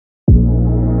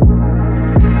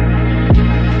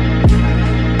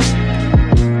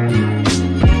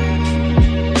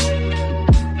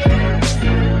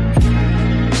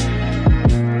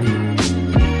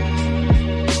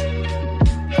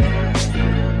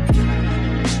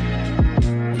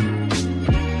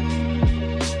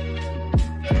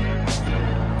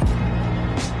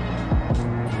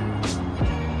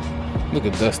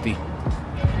dusty.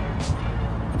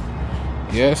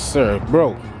 Yes, sir.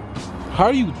 Bro, how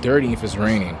are you dirty if it's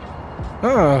raining?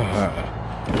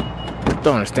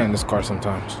 Don't understand this car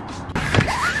sometimes.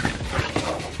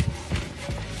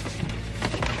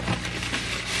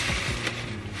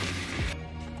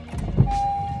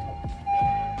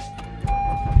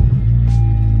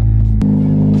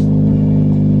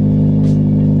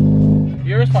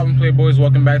 What's poppin', Playboys?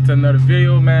 Welcome back to another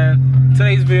video, man.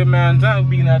 Today's video, man, it's not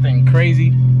be nothing crazy.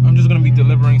 I'm just gonna be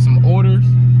delivering some orders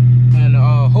and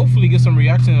hopefully get some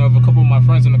reaction of a couple of my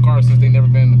friends in the car since they never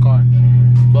been in the car.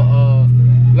 But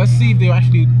let's see if they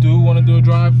actually do want to do a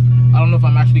drive. I don't know if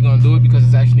I'm actually gonna do it because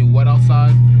it's actually wet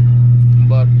outside,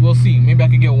 but we'll see. Maybe I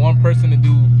can get one person to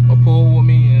do a pull with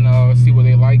me and see what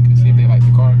they like and see if they like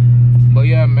the car. But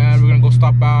yeah, man, we're gonna go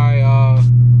stop by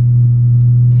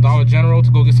Dollar General to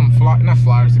go get some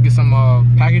to get some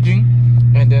packaging,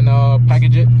 and then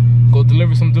package it, go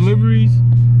deliver some deliveries,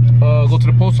 go to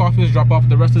the post office, drop off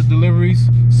the rest of the deliveries.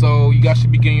 So you guys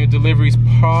should be getting your deliveries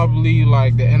probably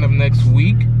like the end of next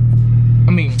week.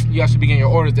 I mean, you guys should be getting your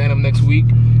orders the end of next week,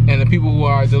 and the people who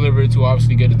I deliver it to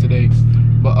obviously get it today.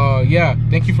 But yeah,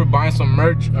 thank you for buying some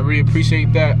merch. I really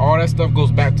appreciate that. All that stuff goes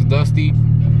back to Dusty,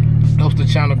 helps the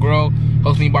channel grow,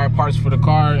 helps me buy parts for the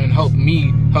car, and help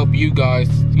me help you guys,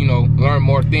 you know, learn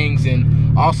more things, and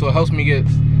also helps me get,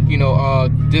 you know,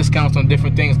 discounts on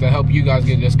different things to help you guys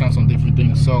get discounts on different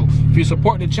things. So if you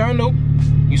support the channel,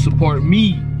 you support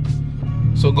me.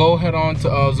 So go ahead on to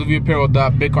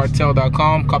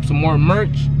zoovieapparel.bigcartel.com, cop some more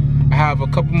merch. I have a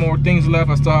couple more things left.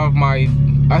 I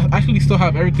actually still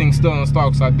have everything still in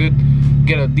stock, so I did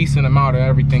get a decent amount of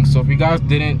everything. So if you guys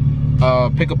didn't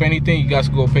pick up anything, you guys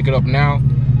can go pick it up now.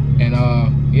 And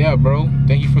yeah, bro,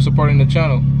 thank you for supporting the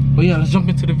channel. But yeah, let's jump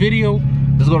into the video.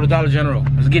 Let's go to Dollar General.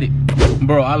 Let's get it.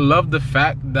 Bro, I love the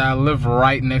fact that I live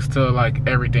right next to like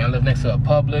everything. I live next to a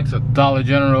Publix, a Dollar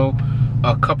General,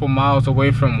 a couple miles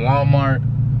away from Walmart.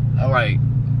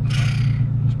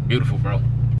 It's beautiful, bro.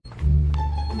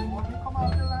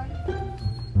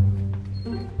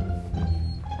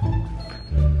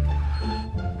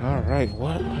 All right,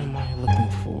 what am I looking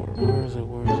for? Where is it?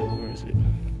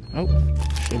 Oh,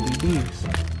 should be these.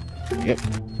 Yep.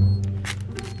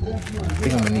 I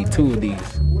think I'm gonna need 2 of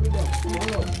these.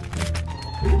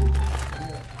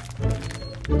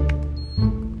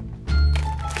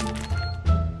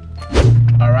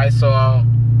 All right, so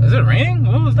is it raining?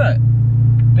 What was that?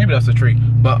 Maybe that's a tree.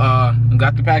 But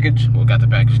got the package. Well, got the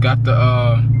package. Got the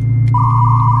I'm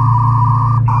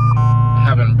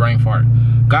having a brain fart.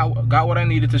 Got what I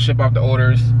needed to ship out the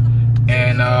orders,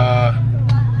 and I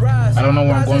don't know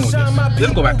where I'm going with this.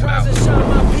 Let's go back to the house.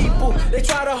 They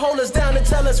try to hold us down and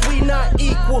tell us we not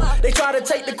equal. They try to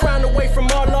take the crown away from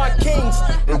all our kings,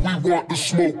 and we want the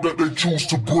smoke that they choose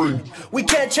to bring. We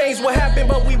can't change what happened,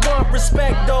 but we want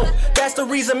respect though. That's the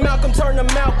reason Malcolm turned to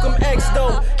Malcolm X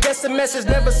though. Guess the message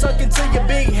never sunk into your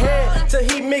big head till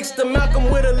he mixed the Malcolm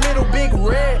with a little big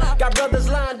red. Got brothers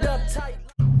lined up tight.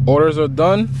 Orders are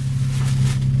done.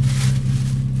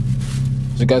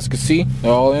 As you guys can see,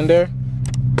 they're all in there.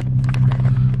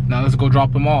 Now let's go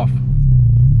drop them off.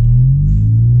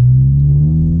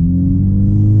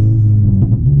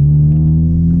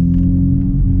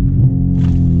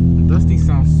 Dusty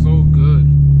sounds so good.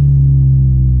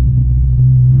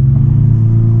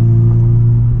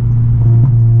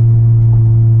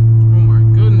 Oh my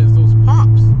goodness, those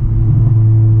pops.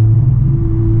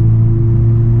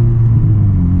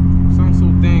 Sounds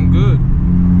so dang good.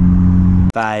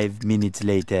 5 minutes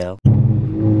later.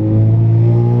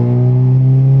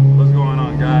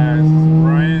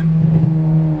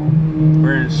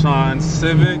 Sean's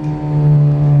Civic.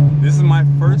 This is my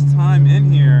first time in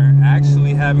here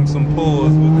actually having some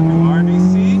pulls with the new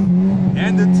RVC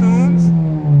and the tunes,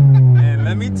 and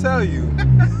let me tell you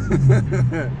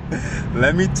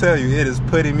it is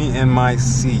putting me in my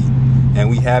seat, and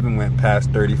we haven't went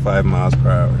past 35 miles per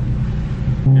hour.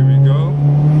 Here we go.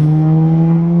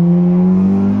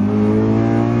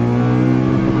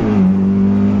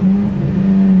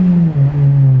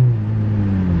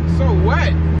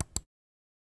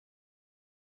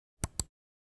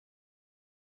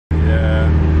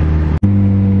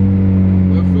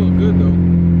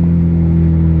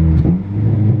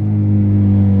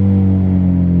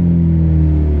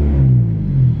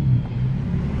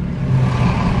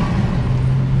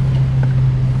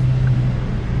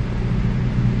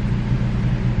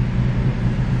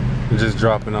 Just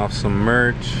dropping off some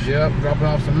merch. Yep, dropping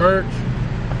off some merch,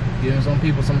 giving some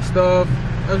people some stuff.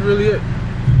 That's really it.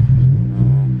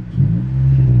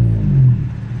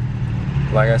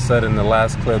 Like I said in the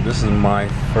last clip, this is my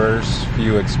first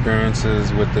few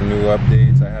experiences with the new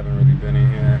updates. I haven't really been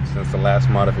in here since the last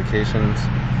modifications.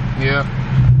 Yeah.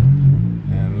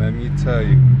 And let me tell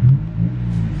you,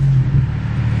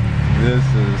 this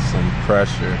is some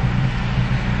pressure.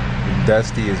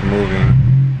 Dusty is moving.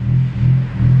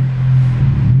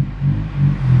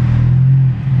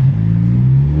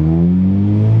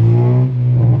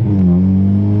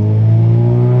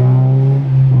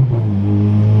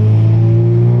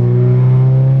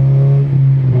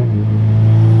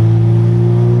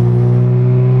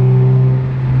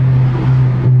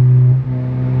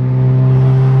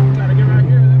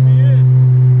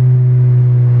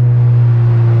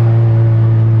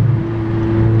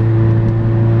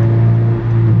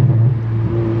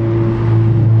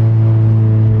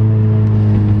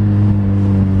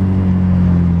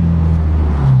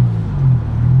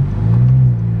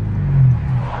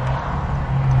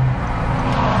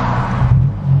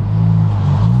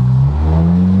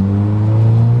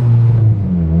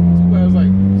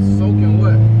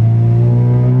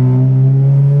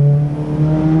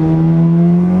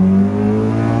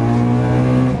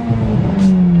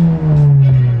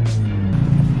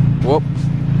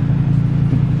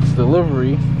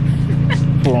 Delivery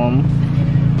from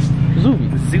Zoovie.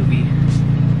 Zoovie.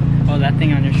 Oh, that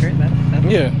thing on your shirt? That's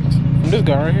yeah, from this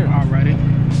guy right here. Alrighty.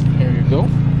 Here you go.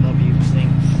 Love you.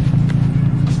 Thanks.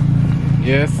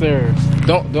 Yes, sir.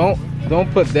 Don't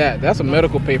put that. That's a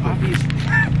medical paper.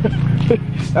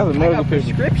 That's a medical paper.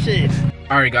 Prescription.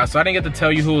 Alright guys, so I didn't get to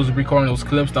tell you who was recording those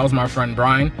clips. That was my friend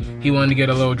Brian. He wanted to get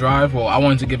a little drive. Well, I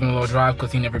wanted to give him a little drive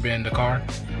because he never been in the car.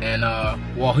 And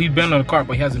well, he'd been in the car,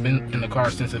 but he hasn't been in the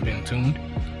car since it's been tuned.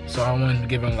 So I wanted to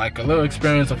give him like a little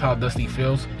experience of how Dusty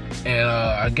feels. And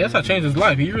I guess I changed his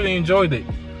life. He really enjoyed it.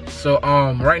 So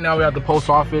right now we're at the post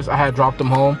office. I had dropped him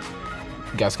home.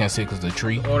 You guys can't see because of the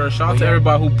tree. Shout out to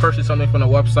everybody who purchased something from the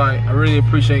website. I really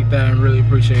appreciate that and really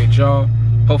appreciate y'all.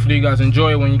 Hopefully you guys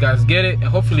enjoy it when you guys get it, and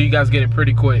hopefully you guys get it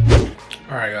pretty quick.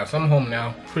 Alright guys, I'm home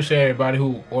now. Appreciate everybody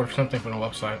who ordered something from the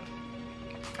website.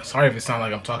 Sorry if it sounds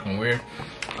like I'm talking weird.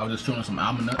 I was just chewing some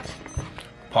almond nuts.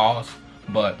 Pause.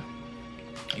 But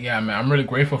yeah, man, I'm really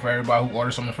grateful for everybody who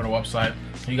ordered something from the website.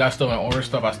 You guys still want to order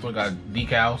stuff. I still got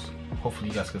decals. Hopefully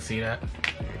you guys can see that.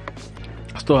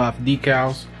 I still have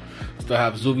decals. Still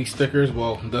have Zoovie stickers.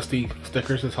 Well, Dusty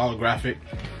stickers is holographic.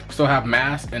 Still have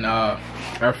masks and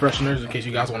air fresheners in case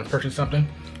you guys want to purchase something.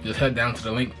 Just head down to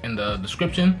the link in the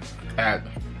description. At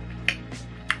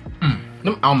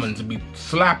them almonds be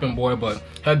slapping, boy. But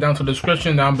head down to the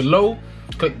description down below.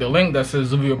 Click the link that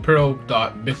says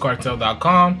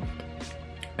zoovieapparel.bigcartel.com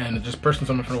and just purchase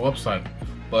something from the website.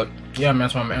 But yeah, man,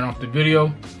 so I'm ending off the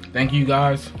video. Thank you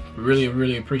guys.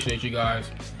 Really appreciate you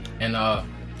guys. And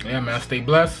yeah, man, stay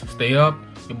blessed, stay up.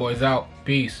 Your boys out.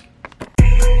 Peace.